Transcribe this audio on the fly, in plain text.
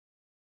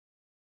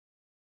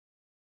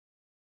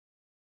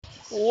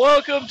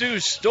Welcome to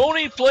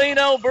Stony Plain,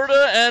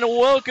 Alberta, and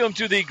welcome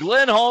to the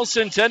Glen Hall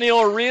Centennial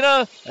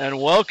Arena,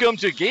 and welcome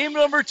to game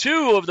number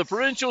 2 of the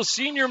Provincial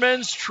Senior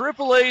Men's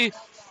AAA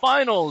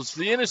Finals.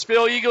 The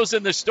Innisfail Eagles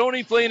and the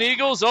Stony Plain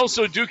Eagles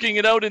also duking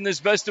it out in this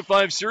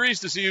best-of-5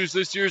 series to see who's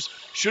this year's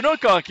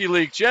Chinook Hockey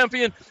League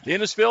champion. The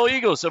Innisfail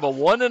Eagles have a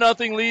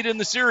 1-0 lead in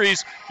the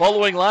series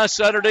following last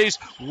Saturday's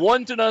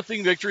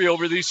 1-0 victory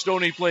over the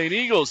Stony Plain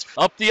Eagles.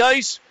 Up the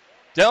ice,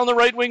 down the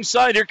right wing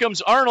side, here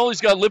comes Arnold.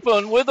 He's got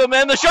Lippon with him,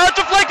 and the shot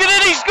deflected,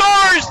 and he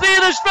scores! The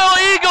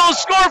Innisfail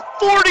Eagles score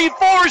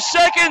 44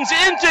 seconds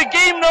into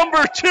game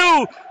number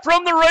 2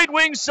 from the right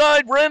wing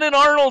side. Brendan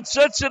Arnold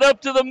sets it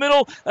up to the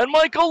middle, and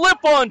Michael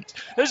Lippon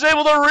is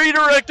able to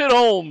redirect it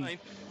home.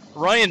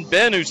 Ryan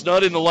Ben, who's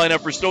not in the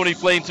lineup for Stony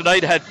Plain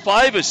tonight, had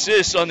 5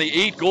 assists on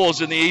the 8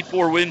 goals in the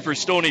 8-4 win for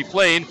Stony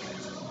Plain.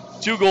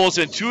 2 goals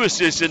and 2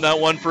 assists in that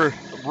one for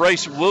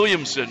Bryce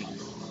Williamson.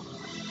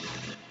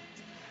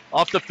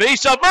 Off the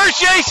face-up,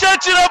 Mercier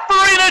sets it up,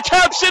 Farina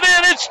taps it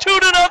in, it's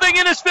 2-0,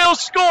 Innisfail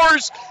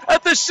scores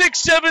at the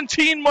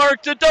 6:17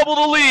 mark to double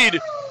the lead.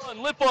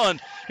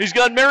 Lippon, he's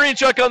got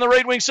Marianchuk on the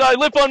right wing side,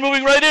 Lippon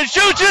moving right in,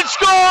 shoots and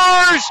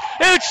scores!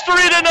 It's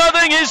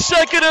 3-0, his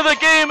second of the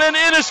game, and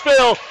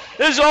Innisfail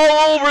is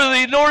all over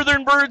the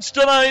Northern Birds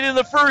tonight in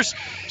the first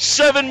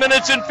 7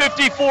 minutes and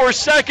 54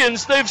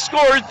 seconds. They've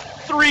scored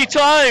 3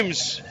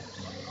 times.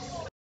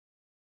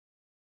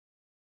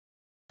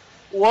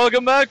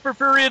 Welcome back for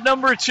period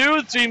number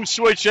 2. Team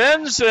switch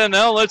ends, and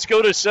now let's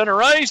go to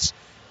center ice.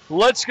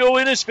 Let's go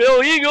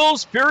Innisfail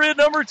Eagles. Period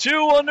number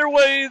 2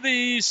 underway.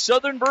 The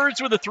Southern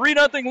Birds with a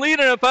 3-0 lead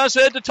and a pass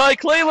ahead to Ty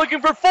Clay,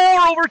 looking for 4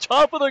 over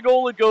top of the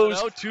goal. It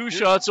goes. Now 2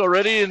 shots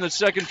already in the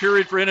second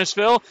period for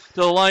Innisfail.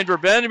 To the line for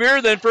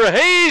Vandermeer, then for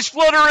Hayes,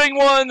 fluttering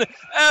one,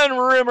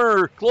 and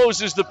Rimmer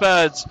closes the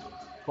pads.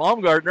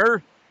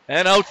 Baumgartner.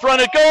 And out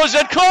front it goes,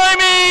 and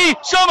Climby!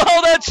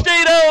 Somehow that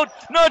stayed out.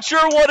 Not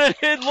sure what it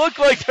hit. Looked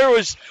like there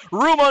was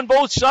room on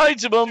both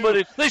sides of him,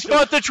 but they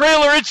spot the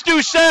trailer. It's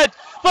Doucette,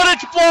 but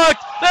it's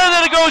blocked. And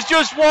then it goes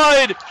just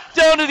wide.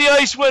 Down to the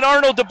ice went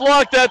Arnold to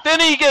block that. Then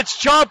he gets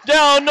chopped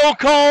down. No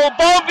call.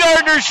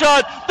 Baumgartner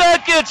shot.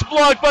 That gets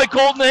blocked by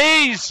Colton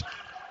Hayes.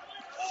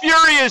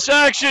 Furious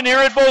action here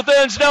at both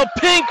ends. Now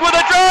Pink with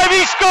a drive,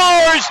 he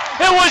scores!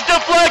 It was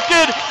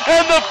deflected,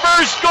 and the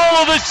first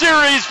goal of the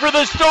series for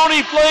the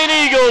Stony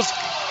Plain Eagles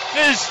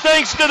is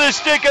thanks to the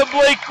stick of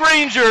Blake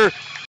Granger.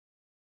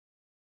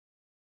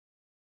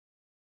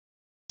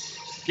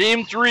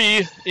 Game 3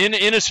 in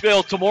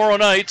Innisfail tomorrow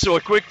night, so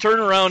a quick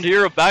turnaround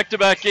here of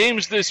back-to-back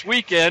games this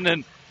weekend,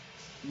 and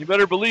you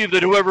better believe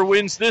that whoever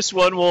wins this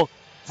one will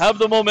have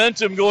the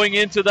momentum going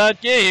into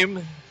that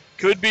game.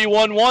 Could be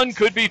 1-1,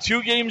 could be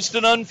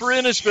 2-0 for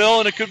Innisfail,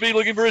 and it could be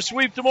looking for a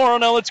sweep tomorrow.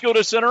 Now let's go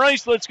to center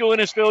ice. Let's go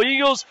Innisfail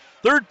Eagles.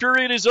 Third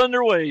period is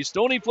underway.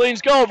 Stony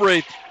Plain's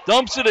Galbraith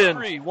dumps it in.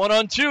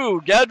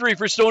 1-on-2. Gadry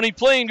for Stony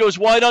Plain goes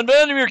wide on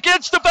Vandermeer.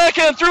 Gets the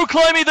backhand through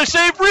Climby. The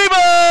save.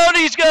 Rebound.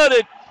 He's got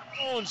it.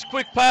 Jones,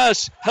 quick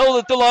pass. Held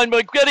at the line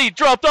by Getty.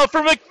 Dropped off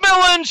for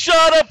McMillan.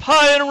 Shot up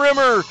high, and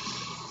Rimmer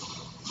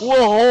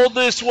will hold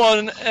this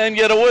one and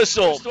get a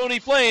whistle. Stony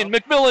Plain.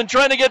 McMillan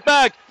trying to get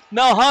back.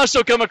 Now Haas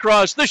will come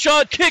across. The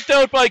shot kicked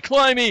out by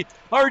Climby.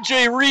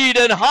 R.J. Reed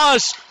and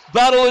Haas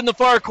battle in the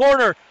far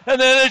corner. And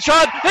then a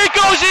shot. It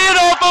goes in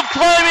off of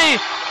Climby.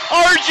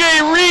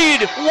 R.J.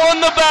 Reed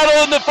won the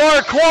battle in the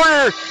far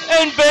corner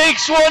and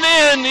banks one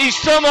in. He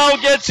somehow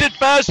gets it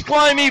past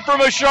Climby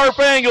from a sharp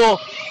angle.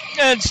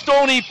 And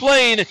Stony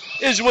Plain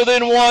is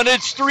within 1.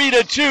 It's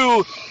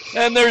 3-2.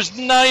 And there's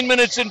 9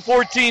 minutes and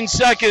 14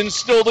 seconds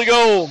still to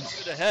go.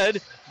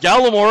 Ahead.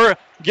 Gallimore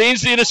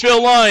gains the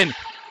Innisfail line.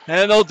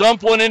 And they'll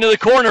dump one into the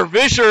corner.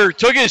 Vischer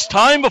took his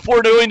time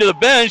before going to the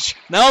bench.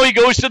 Now he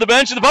goes to the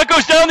bench, and the puck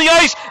goes down the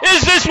ice.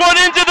 Is this one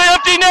into the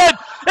empty net?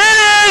 It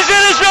is!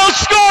 Innisfail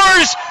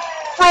scores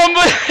from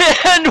the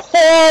end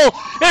wall.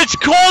 It's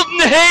Colton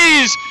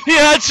Hayes. He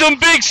had some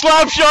big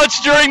slap shots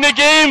during the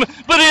game,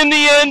 but in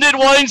the end it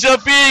winds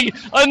up being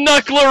a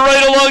knuckler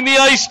right along the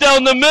ice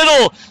down the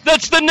middle.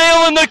 That's the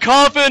nail in the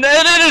coffin,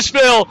 and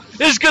Innisfail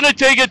is going to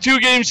take a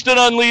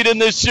 2-0 lead in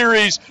this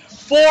series.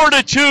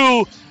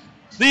 4-2.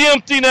 The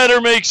empty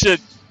netter makes it.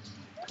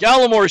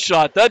 Gallimore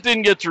shot. That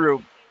didn't get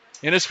through.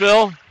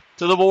 Innisfail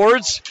to the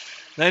boards.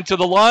 Then to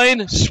the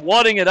line.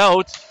 Swatting it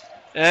out.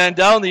 And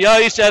down the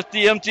ice at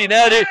the empty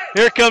net.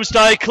 Here comes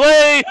Ty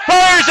Clay.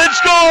 Fires and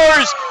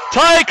scores!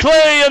 Ty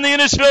Clay and the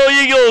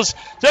Innisfail Eagles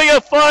take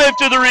a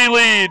 5-3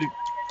 lead.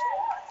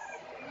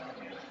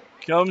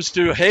 Comes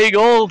to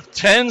Hagel.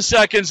 10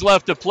 seconds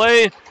left to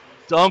play.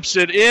 Dumps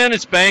it in.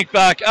 It's banked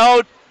back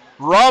out.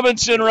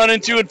 Robinson running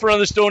to in front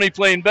of the Stony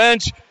Plain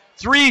bench.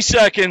 3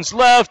 seconds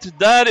left.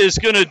 That is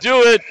going to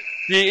do it.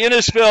 The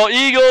Innisfail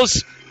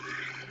Eagles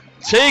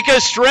take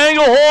a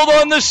stranglehold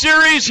on the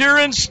series here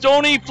in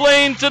Stony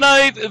Plain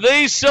tonight.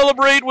 They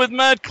celebrate with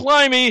Matt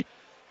Climby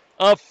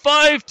a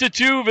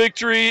 5-2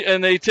 victory,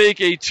 and they take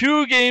a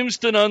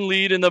 2-0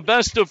 lead in the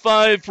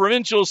best-of-5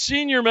 Provincial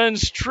Senior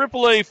Men's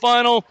AAA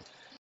Final.